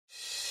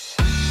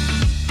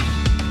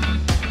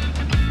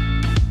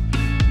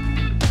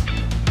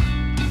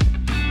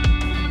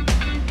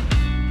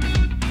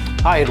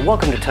Hi, and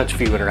welcome to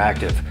Touchview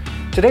Interactive.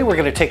 Today we're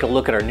going to take a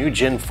look at our new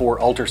Gen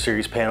 4 Ultra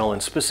Series panel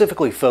and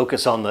specifically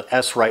focus on the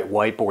Swrite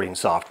whiteboarding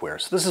software.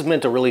 So this is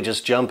meant to really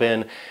just jump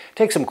in,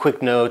 take some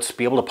quick notes,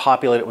 be able to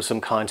populate it with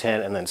some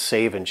content, and then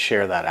save and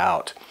share that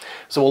out.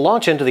 So we'll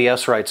launch into the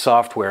Swrite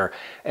software,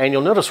 and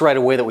you'll notice right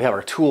away that we have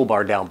our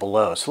toolbar down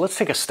below. So let's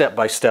take a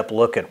step-by-step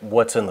look at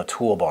what's in the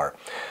toolbar.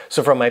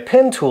 So from my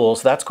pen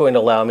tools, that's going to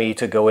allow me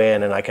to go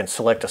in and I can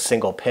select a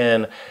single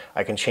pen.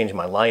 I can change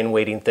my line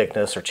weighting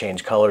thickness or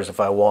change colors if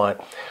I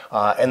want.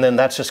 And then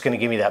that's just going to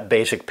give me that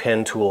basic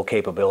pen tool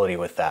capability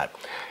with that.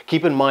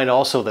 Keep in mind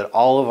also that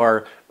all of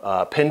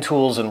our pen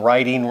tools and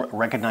writing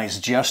recognize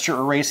gesture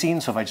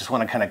erasing. So if I just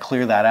want to kind of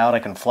clear that out, I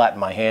can flatten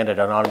my hand and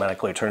it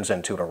automatically turns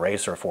into an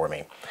eraser for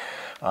me.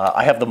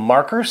 I have the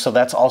marker, so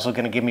that's also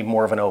going to give me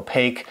more of an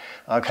opaque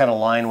kind of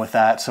line with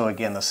that. So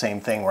again, the same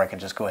thing where I can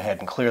just go ahead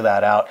and clear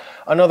that out.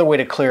 Another way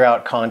to clear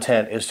out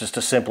content is just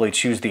to simply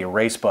choose the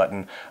erase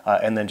button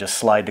and then just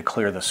slide to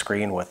clear the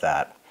screen with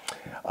that.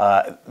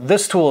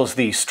 This tool is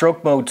the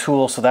stroke mode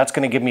tool, so that's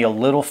going to give me a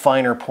little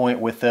finer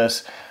point with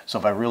this. So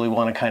if I really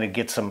want to kind of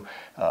get some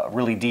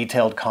really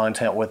detailed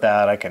content with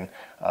that, I can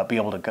be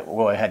able to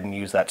go ahead and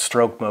use that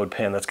stroke mode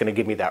pen. That's going to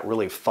give me that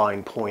really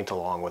fine point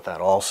along with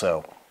that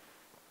also.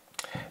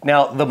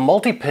 Now, the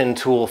multi-pen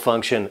tool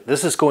function,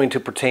 this is going to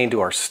pertain to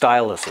our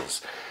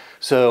styluses.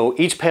 So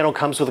each panel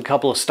comes with a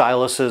couple of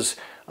styluses.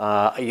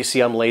 You see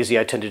I'm lazy,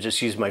 I tend to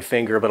just use my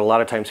finger, but a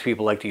lot of times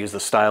people like to use the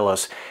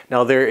stylus.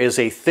 Now there is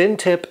a thin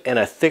tip and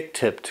a thick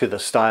tip to the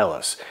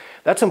stylus.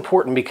 That's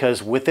important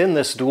because within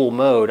this dual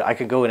mode, I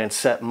can go in and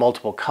set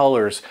multiple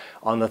colors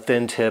on the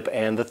thin tip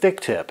and the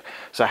thick tip.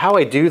 So how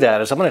I do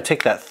that is I'm going to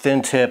take that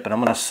thin tip and I'm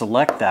going to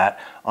select that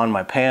on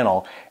my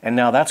panel, and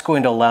now that's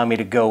going to allow me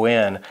to go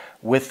in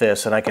with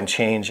this and I can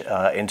change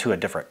into a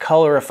different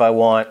color if I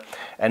want,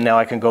 and now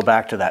I can go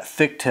back to that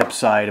thick tip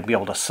side and be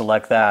able to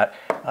select that,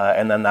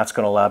 and then that's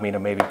going to allow me to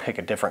maybe pick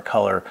a different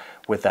color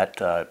with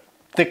that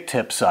thick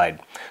tip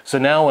side. So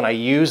now when I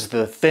use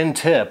the thin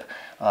tip,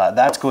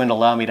 that's going to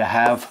allow me to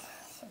have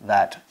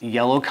that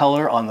yellow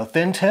color on the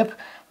thin tip,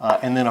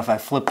 and then if I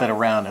flip that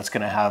around, it's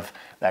going to have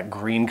that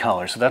green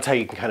color. So that's how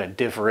you can kind of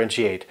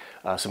differentiate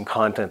some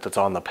content that's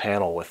on the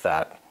panel with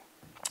that.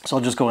 So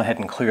I'll just go ahead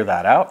and clear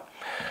that out.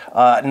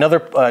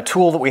 Another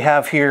tool that we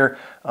have here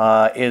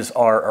is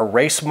our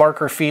erase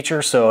marker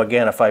feature. So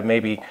again, if I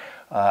maybe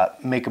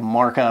make a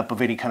markup of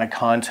any kind of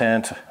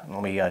content,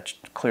 let me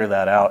clear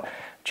that out,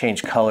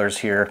 change colors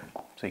here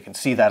so you can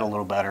see that a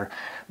little better.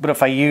 But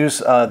if I use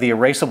the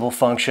erasable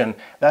function,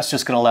 that's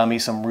just going to allow me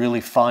some really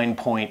fine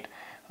point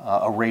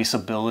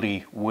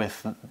erasability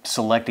with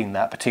selecting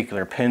that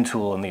particular pen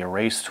tool and the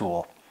erase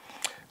tool.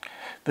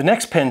 The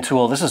next pen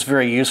tool, this is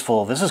very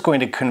useful. This is going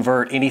to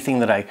convert anything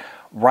that I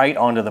write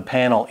onto the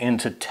panel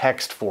into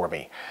text for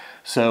me.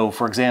 So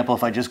for example,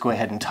 if I just go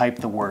ahead and type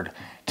the word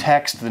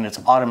text, then it's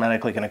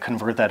automatically going to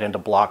convert that into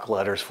block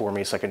letters for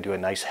me, so I can do a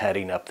nice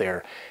heading up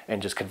there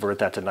and just convert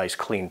that to nice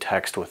clean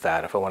text with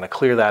that. If I want to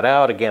clear that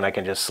out, again, I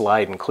can just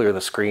slide and clear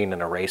the screen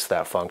and erase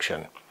that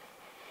function.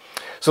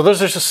 So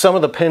those are just some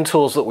of the pen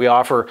tools that we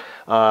offer.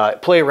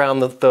 Play around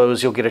with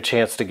those. You'll get a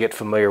chance to get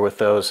familiar with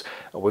those.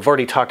 We've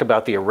already talked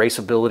about the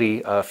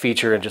erasability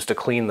feature and just to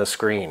clean the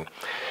screen.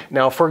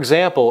 Now, for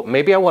example,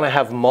 maybe I want to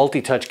have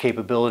multi-touch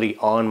capability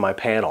on my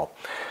panel.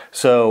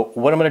 So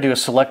what I'm going to do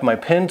is select my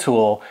pen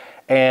tool,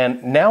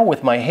 and now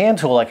with my hand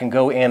tool I can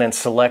go in and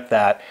select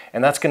that,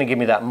 and that's going to give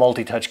me that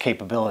multi-touch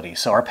capability.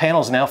 So our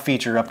panels now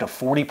feature up to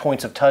 40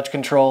 points of touch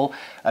control.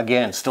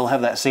 Again, still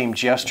have that same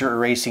gesture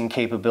erasing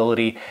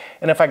capability.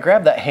 And if I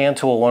grab that hand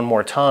tool one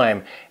more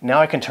time, now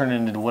I can turn it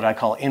into what I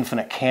call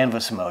infinite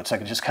canvas mode. So I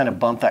can just kind of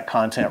bump that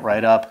content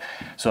right up.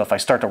 So if I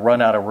start to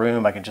run out of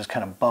room, I can just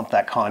kind of bump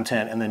that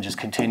content and then just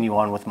continue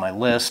on with my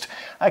list.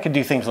 I can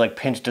do things like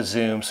pinch to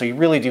zoom. So you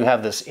really do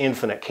have this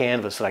infinite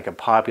canvas that I can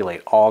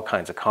populate all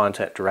kinds of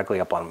content directly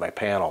up on my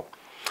panel.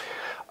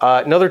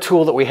 Another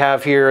tool that we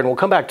have here, and we'll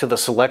come back to the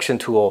selection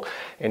tool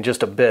in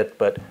just a bit,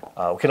 but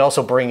we can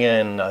also bring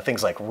in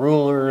things like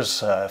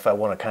rulers. If I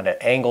want to kind of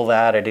angle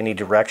that at any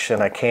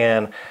direction, I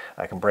can.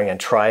 I can bring in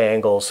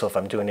triangles, so if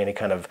I'm doing any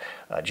kind of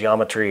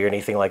geometry or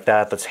anything like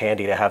that, that's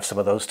handy to have some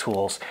of those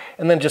tools.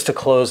 And then just to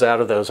close out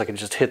of those, I can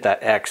just hit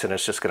that X and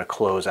it's just going to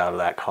close out of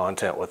that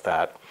content with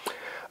that.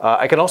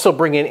 I can also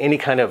bring in any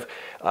kind of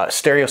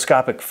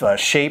stereoscopic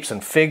shapes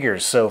and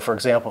figures. So for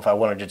example, if I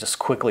wanted to just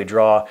quickly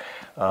draw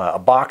a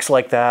box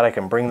like that, I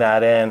can bring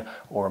that in,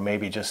 or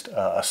maybe just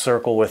a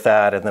circle with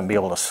that, and then be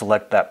able to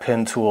select that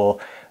pen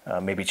tool,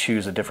 maybe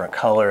choose a different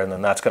color, and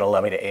then that's going to allow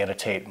me to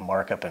annotate,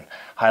 mark up, and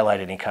highlight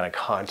any kind of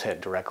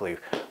content directly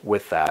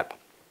with that.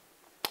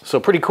 So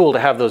pretty cool to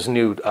have those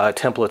new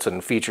templates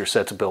and feature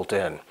sets built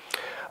in.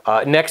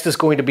 Next is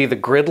going to be the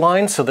grid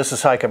lines. So this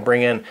is how I can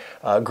bring in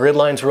grid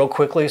lines real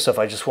quickly. So if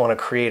I just want to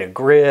create a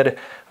grid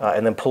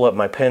and then pull up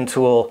my pen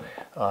tool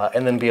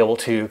and then be able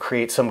to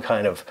create some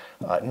kind of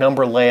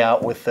number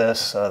layout with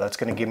this, that's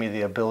going to give me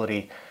the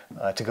ability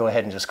to go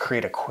ahead and just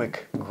create a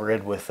quick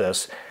grid with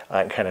this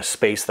and kind of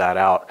space that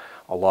out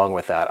along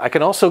with that. I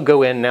can also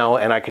go in now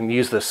and I can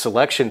use the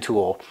selection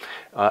tool,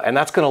 and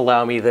that's going to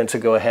allow me then to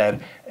go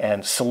ahead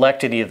and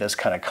select any of this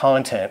kind of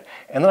content,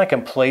 and then I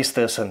can place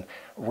this and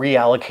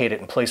reallocate it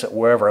and place it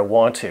wherever I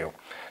want to.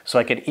 So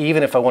I could,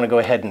 even if I want to go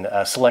ahead and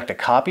select a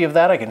copy of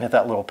that, I can hit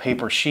that little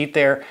paper sheet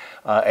there,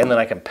 and then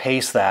I can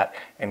paste that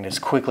and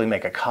just quickly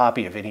make a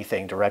copy of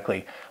anything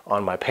directly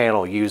on my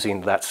panel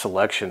using that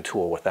selection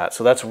tool with that.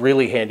 So that's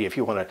really handy if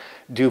you want to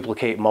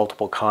duplicate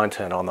multiple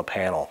content on the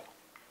panel.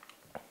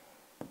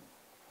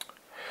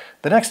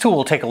 The next tool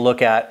we'll take a look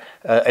at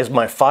is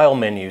my file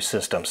menu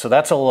system. So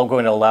that's all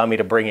going to allow me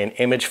to bring in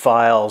image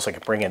files, I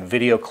can bring in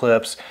video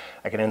clips,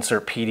 I can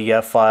insert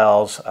PDF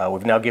files.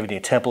 We've now given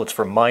you templates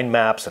for mind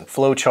maps and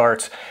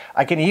flowcharts.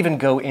 I can even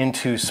go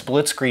into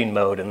split screen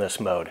mode in this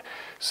mode.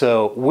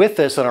 So with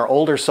this in our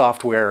older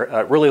software,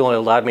 it really only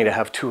allowed me to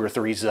have 2 or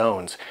 3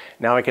 zones.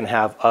 Now I can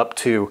have up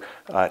to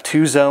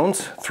 2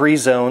 zones, 3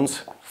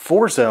 zones,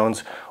 4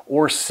 zones,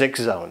 or 6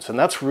 zones. And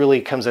that's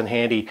really comes in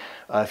handy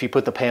if you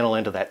put the panel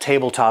into that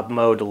tabletop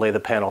mode to lay the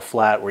panel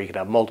flat, where you can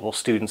have multiple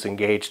students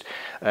engaged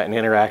and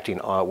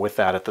interacting with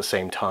that at the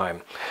same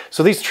time.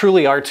 So these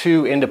truly are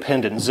 2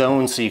 independent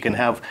zones, so you can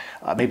have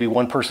maybe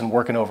one person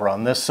working over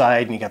on this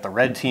side and you got the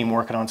red team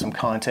working on some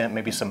content,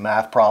 maybe some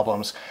math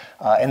problems.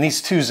 And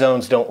these 2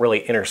 zones don't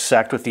really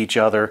intersect with each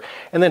other.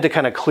 And then to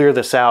kind of clear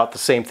this out, the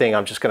same thing,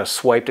 I'm just going to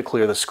swipe to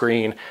clear the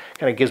screen.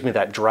 Kind of gives me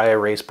that dry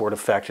erase board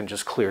effect and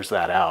just clears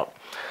that out.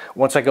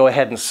 Once I go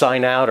ahead and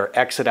sign out or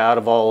exit out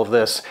of all of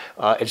this,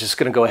 it's just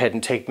going to go ahead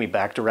and take me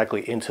back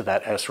directly into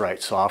that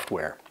Swrite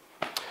software.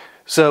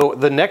 So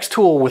the next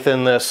tool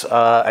within this,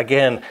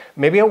 again,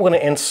 maybe I want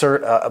to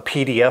insert a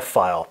PDF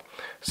file.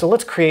 So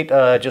let's create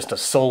just a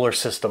solar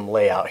system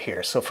layout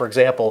here. So for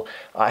example,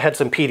 I had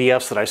some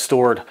PDFs that I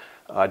stored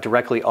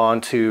directly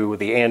onto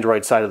the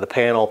Android side of the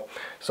panel.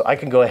 So I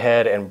can go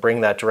ahead and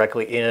bring that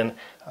directly in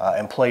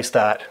and place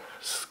that,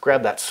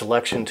 grab that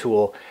selection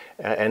tool,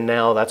 and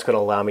now that's going to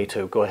allow me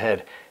to go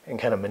ahead and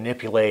kind of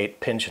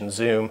manipulate, pinch and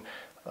zoom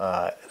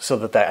so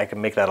that I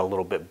can make that a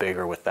little bit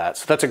bigger with that.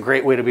 So that's a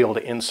great way to be able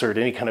to insert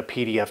any kind of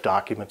PDF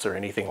documents or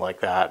anything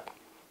like that.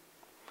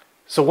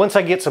 So once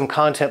I get some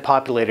content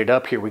populated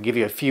up here, we give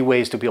you a few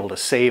ways to be able to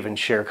save and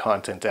share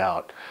content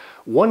out.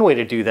 One way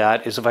to do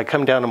that is if I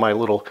come down to my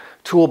little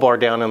toolbar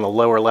down in the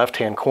lower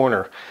left-hand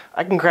corner,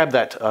 I can grab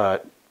that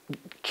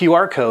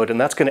QR code,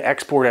 and that's going to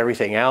export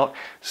everything out,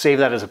 save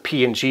that as a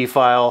PNG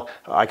file.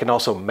 I can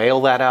also mail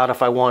that out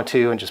if I want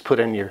to and just put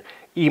in your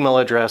email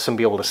address and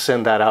be able to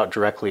send that out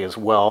directly as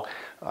well.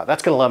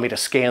 That's going to allow me to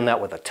scan that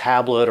with a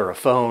tablet or a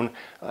phone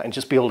and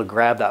just be able to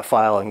grab that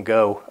file and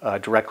go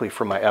directly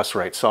from my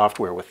Swrite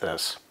software with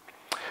this.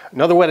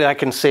 Another way that I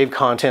can save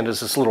content is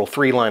this little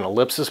 3-line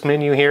ellipsis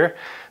menu here.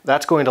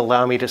 That's going to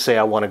allow me to say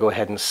I want to go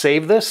ahead and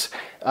save this.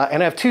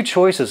 And I have 2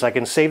 choices. I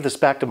can save this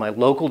back to my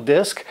local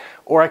disk,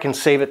 or I can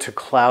save it to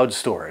cloud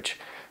storage.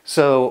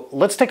 So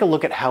let's take a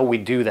look at how we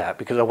do that,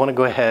 because I want to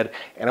go ahead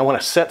and I want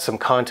to set some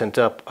content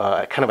up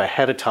kind of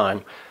ahead of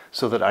time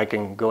so that I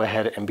can go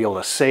ahead and be able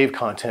to save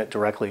content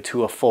directly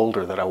to a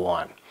folder that I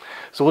want.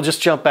 So we'll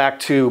just jump back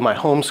to my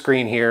home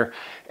screen here,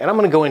 and I'm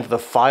going to go into the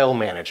File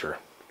Manager.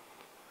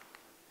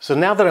 So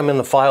now that I'm in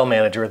the File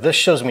Manager, this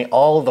shows me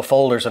all of the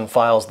folders and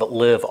files that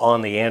live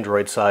on the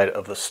Android side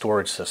of the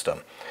storage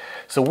system.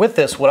 So with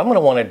this, what I'm going to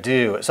want to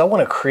do is I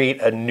want to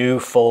create a new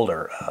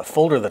folder, a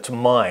folder that's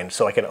mine,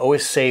 so I can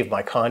always save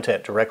my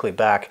content directly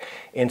back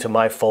into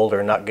my folder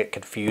and not get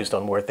confused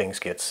on where things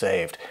get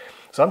saved.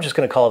 So I'm just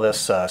going to call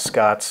this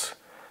Scott's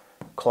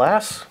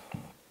Class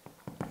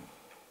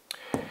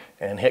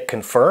and hit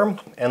confirm,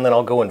 and then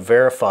I'll go and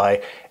verify,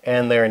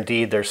 and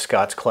there's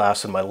Scott's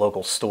Class in my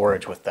local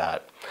storage with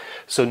that.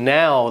 So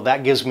now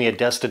that gives me a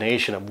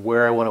destination of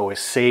where I want to always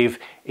save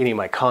any of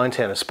my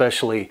content,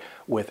 especially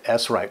with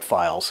Swrite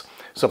files.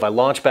 So if I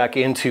launch back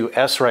into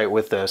Swrite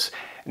with this,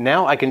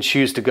 now I can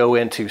choose to go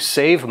into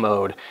save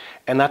mode,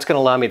 and that's going to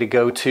allow me to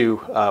go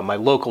to my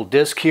local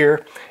disk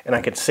here, and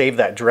I can save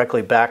that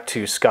directly back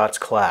to Scott's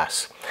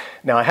Class.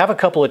 Now I have a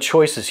couple of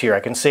choices here. I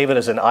can save it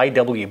as an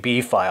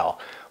IWB file.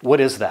 What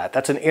is that?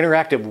 That's an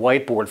interactive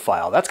whiteboard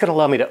file. That's going to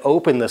allow me to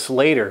open this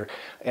later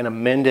and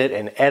amend it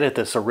and edit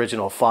this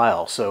original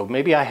file. So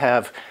maybe I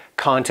have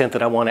content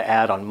that I want to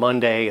add on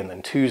Monday and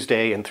then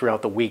Tuesday and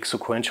throughout the week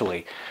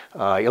sequentially.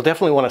 You'll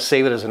definitely want to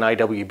save it as an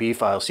IWB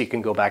file so you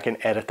can go back and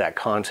edit that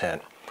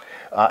content.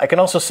 I can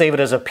also save it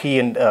as a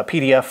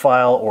PDF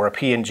file or a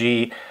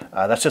PNG.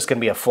 That's just going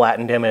to be a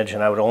flattened image,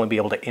 and I would only be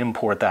able to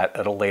import that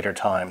at a later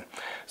time.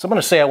 So I'm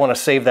going to say I want to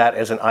save that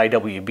as an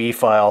IWB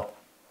file,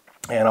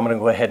 and I'm going to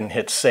go ahead and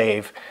hit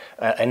save,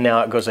 and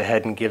now it goes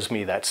ahead and gives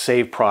me that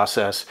save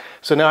process.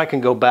 So now I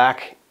can go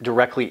back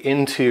directly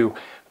into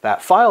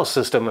that file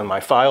system in my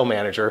file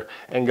manager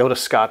and go to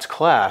Scott's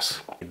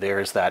Class.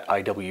 There's that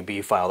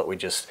IWB file that we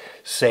just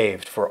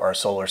saved for our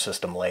solar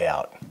system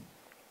layout.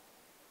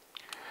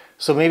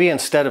 So maybe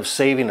instead of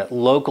saving it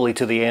locally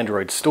to the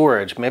Android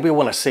storage, maybe I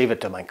want to save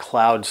it to my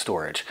cloud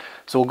storage.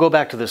 So we'll go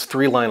back to this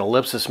 3-line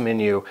ellipsis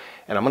menu,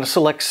 and I'm going to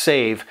select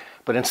save,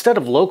 but instead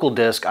of local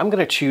disk, I'm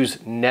going to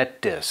choose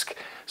net disk.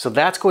 So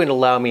that's going to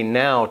allow me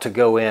now to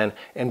go in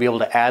and be able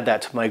to add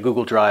that to my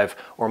Google Drive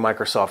or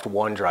Microsoft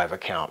OneDrive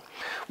account.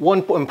 One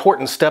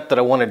important step that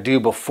I want to do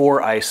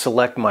before I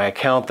select my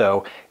account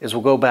though is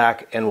we'll go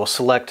back and we'll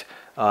select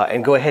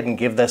and go ahead and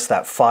give this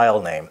that file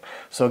name.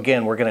 So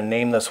again, we're going to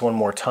name this one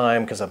more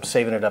time because I'm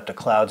saving it up to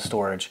cloud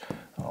storage.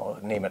 I'll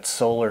name it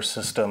Solar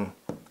System.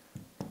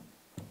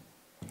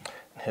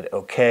 Hit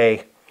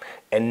OK.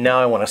 And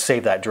now I want to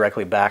save that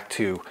directly back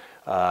to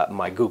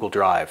my Google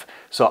Drive.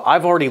 So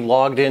I've already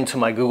logged into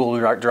my Google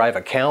Drive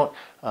account.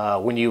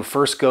 When you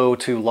first go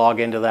to log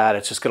into that,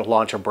 it's just going to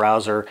launch a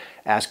browser,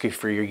 ask you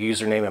for your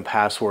username and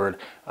password,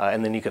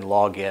 and then you can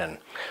log in.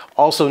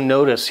 Also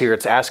notice here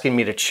it's asking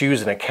me to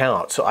choose an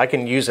account. So I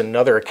can use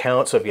another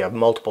account. So if you have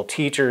multiple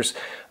teachers,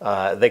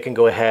 they can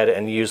go ahead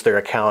and use their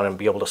account and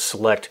be able to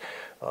select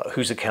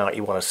whose account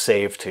you want to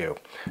save to.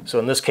 So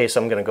in this case,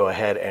 I'm going to go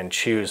ahead and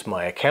choose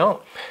my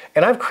account.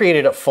 And I've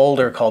created a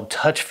folder called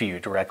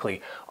Touchview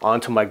directly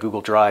onto my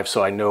Google Drive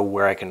so I know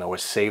where I can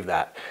always save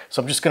that.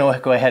 So I'm just going to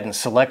go ahead and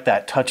select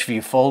that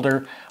Touchview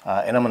folder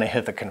and I'm going to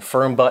hit the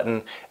confirm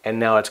button, and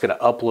now it's going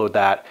to upload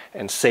that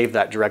and save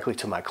that directly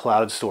to my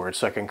cloud storage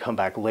so I can come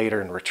back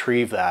later and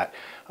retrieve that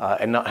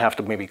and not have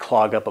to maybe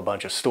clog up a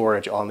bunch of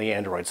storage on the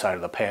Android side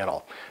of the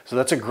panel. So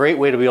that's a great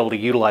way to be able to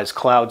utilize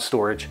cloud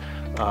storage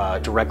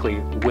directly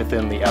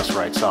within the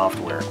Swrite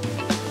software.